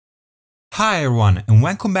Hi everyone and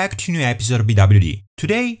welcome back to a new episode of BWD.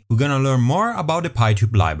 Today we're gonna learn more about the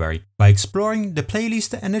PyTube library by exploring the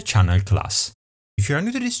playlist and the channel class. If you're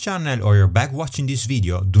new to this channel or you're back watching this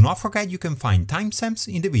video, do not forget you can find timestamps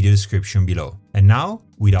in the video description below. And now,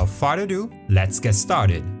 without further ado, let's get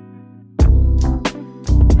started.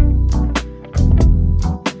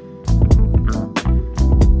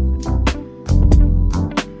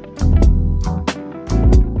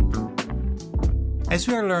 As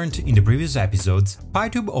we learned in the previous episodes,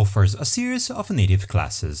 PyTube offers a series of native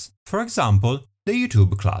classes. For example, the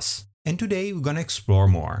YouTube class. And today we're gonna explore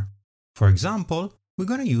more. For example, we're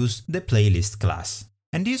gonna use the playlist class.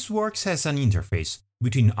 And this works as an interface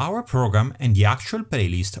between our program and the actual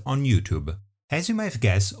playlist on YouTube. As you might have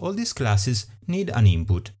guessed, all these classes need an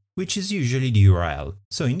input, which is usually the URL.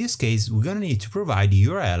 So in this case, we're gonna need to provide the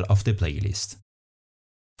URL of the playlist.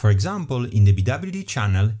 For example, in the BWD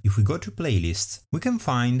channel, if we go to playlists, we can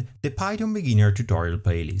find the Python beginner tutorial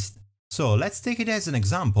playlist. So let's take it as an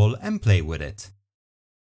example and play with it.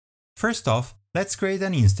 First off, let's create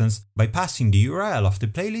an instance by passing the URL of the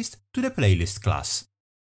playlist to the playlist class.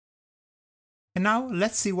 And now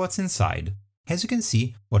let's see what's inside. As you can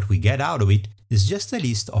see, what we get out of it is just a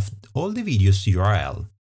list of all the videos URL.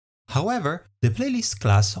 However, the playlist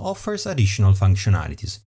class offers additional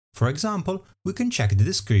functionalities. For example, we can check the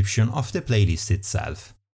description of the playlist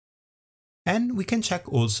itself. And we can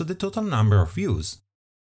check also the total number of views,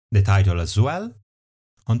 the title as well.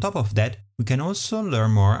 On top of that, we can also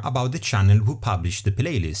learn more about the channel who published the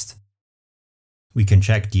playlist. We can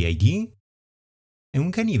check the ID, and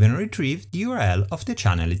we can even retrieve the URL of the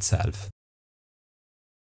channel itself.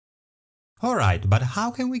 Alright, but how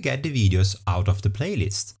can we get the videos out of the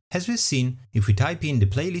playlist? As we've seen, if we type in the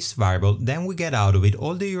playlist variable, then we get out of it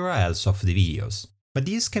all the URLs of the videos. But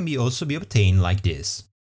these can also be obtained like this.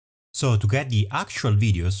 So to get the actual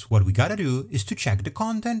videos, what we gotta do is to check the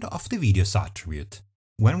content of the videos attribute.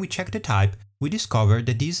 When we check the type, we discover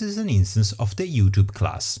that this is an instance of the YouTube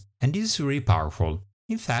class, and this is really powerful.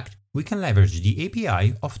 In fact, we can leverage the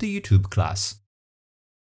API of the YouTube class.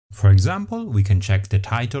 For example, we can check the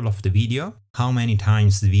title of the video, how many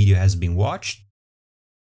times the video has been watched,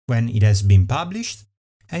 when it has been published,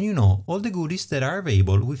 and all the goodies that are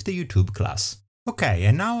available with the YouTube class. Okay,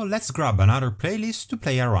 and now let's grab another playlist to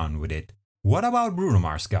play around with it. What about Bruno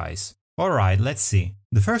Mars, guys? Alright, let's see.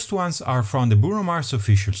 The first ones are from the Bruno Mars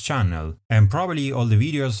official channel, and probably all the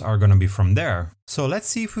videos are gonna be from there. So let's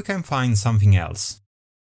see if we can find something else.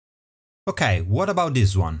 Okay, what about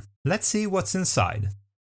this one? Let's see what's inside.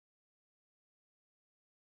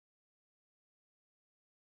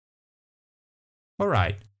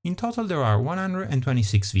 Alright, in total there are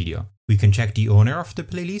 126 videos. We can check the owner of the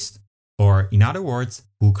playlist, or in other words,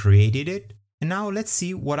 who created it. And now let's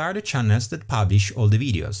see what are the channels that publish all the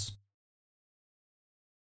videos.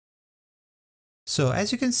 So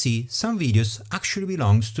as you can see, some videos actually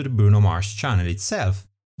belongs to the Bruno Mars channel itself,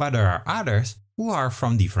 but there are others who are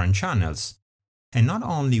from different channels. And not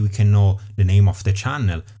only we can know the name of the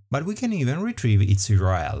channel, but we can even retrieve its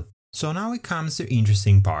URL. So now it comes the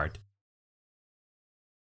interesting part.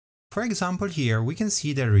 For example, here we can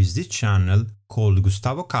see there is this channel called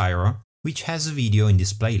Gustavo Cairo, which has a video in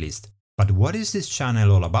this playlist. But what is this channel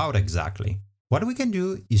all about exactly? What we can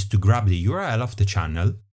do is to grab the URL of the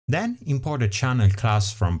channel, then import a channel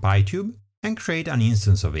class from PyTube and create an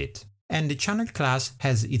instance of it. And the channel class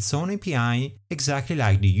has its own API exactly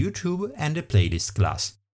like the YouTube and the playlist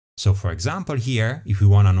class. So for example here, if we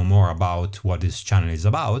want to know more about what this channel is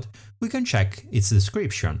about, we can check its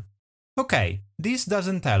description. Okay, this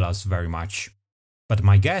doesn't tell us very much. But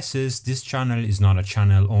my guess is this channel is not a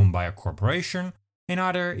channel owned by a corporation, and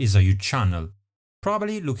neither is a huge channel.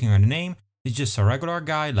 Probably, looking at the name, it's just a regular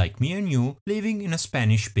guy like me and you living in a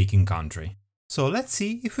Spanish-speaking country. So let's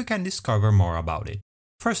see if we can discover more about it.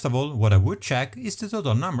 First of all, what I would check is the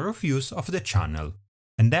total number of views of the channel.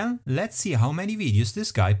 And then let's see how many videos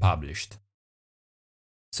this guy published.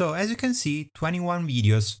 So as you can see, 21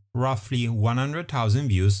 videos, roughly 100,000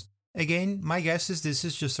 views. Again, my guess is this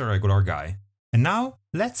is just a regular guy. And now,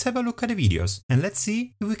 let's have a look at the videos and let's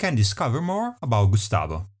see if we can discover more about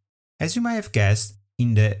Gustavo. As you might have guessed,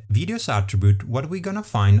 in the videos attribute, what we're gonna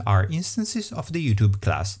find are instances of the YouTube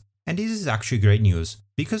class. And this is actually great news,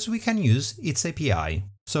 because we can use its API.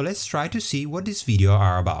 So let's try to see what this video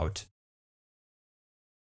are about.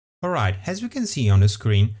 Alright, as we can see on the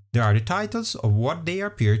screen, there are the titles of what they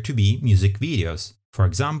appear to be music videos. For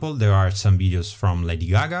example, there are some videos from Lady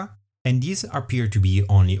Gaga, and these appear to be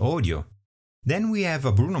only audio. Then we have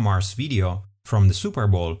a Bruno Mars video from the Super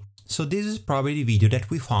Bowl, so this is probably the video that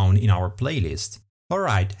we found in our playlist.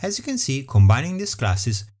 Alright, as you can see, combining these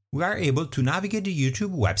classes we are able to navigate the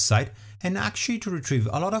YouTube website and actually to retrieve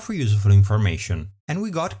a lot of useful information. And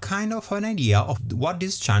we got kind of an idea of what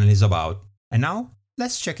this channel is about. And now,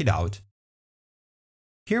 let's check it out.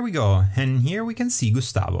 Here we go, and here we can see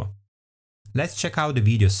Gustavo. Let's check out the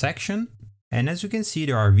video section, and as you can see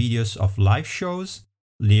there are videos of live shows,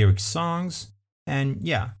 lyric songs, and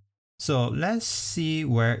yeah. So let's see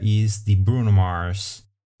where is the Bruno Mars.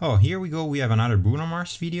 Oh, here we go, we have another Bruno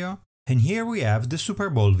Mars video, and here we have the Super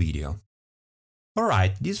Bowl video.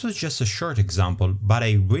 Alright, this was just a short example, but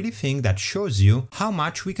I really think that shows you how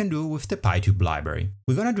much we can do with the PyTube library.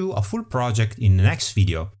 We're gonna do a full project in the next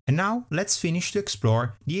video, and now let's finish to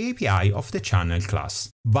explore the API of the channel class.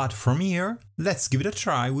 But from here, let's give it a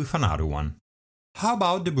try with another one. How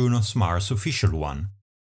about the Bruno Mars official one?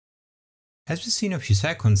 As we've seen a few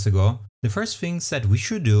seconds ago, the first things that we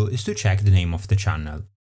should do is to check the name of the channel.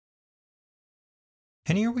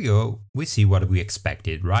 And here we go, we see what we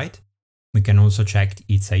expected, right? We can also check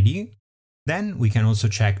its ID, then we can also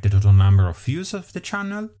check the total number of views of the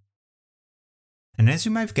channel. And as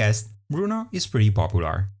you might have guessed, Bruno is pretty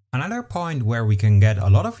popular. Another point where we can get a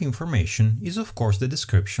lot of information is of course the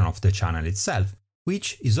description of the channel itself,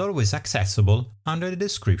 which is always accessible under the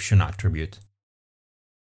description attribute.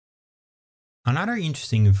 Another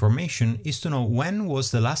interesting information is to know when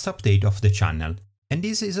was the last update of the channel, and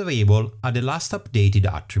this is available at the last updated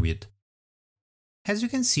attribute. As you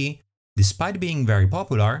can see, despite being very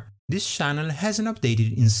popular, this channel hasn't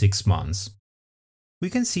updated in 6 months. We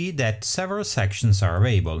can see that several sections are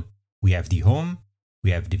available. We have the home,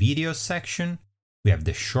 we have the videos section, we have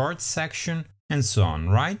the shorts section, and so on,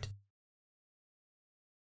 right?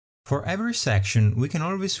 For every section, we can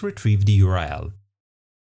always retrieve the URL.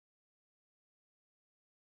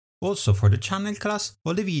 Also, for the channel class,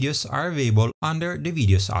 all the videos are available under the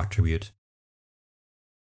videos attribute.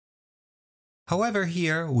 However,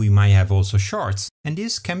 here we might have also shorts, and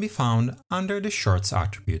this can be found under the shorts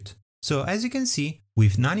attribute. So as you can see,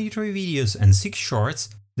 with 93 videos and 6 shorts,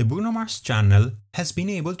 the Bruno Mars channel has been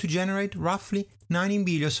able to generate roughly 19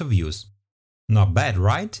 billion of views. Not bad,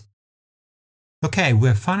 right? Okay, we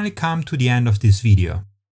have finally come to the end of this video.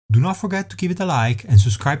 Do not forget to give it a like and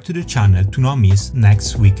subscribe to the channel to not miss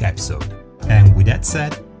next week's episode. And with that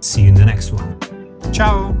said, see you in the next one.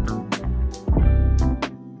 Ciao!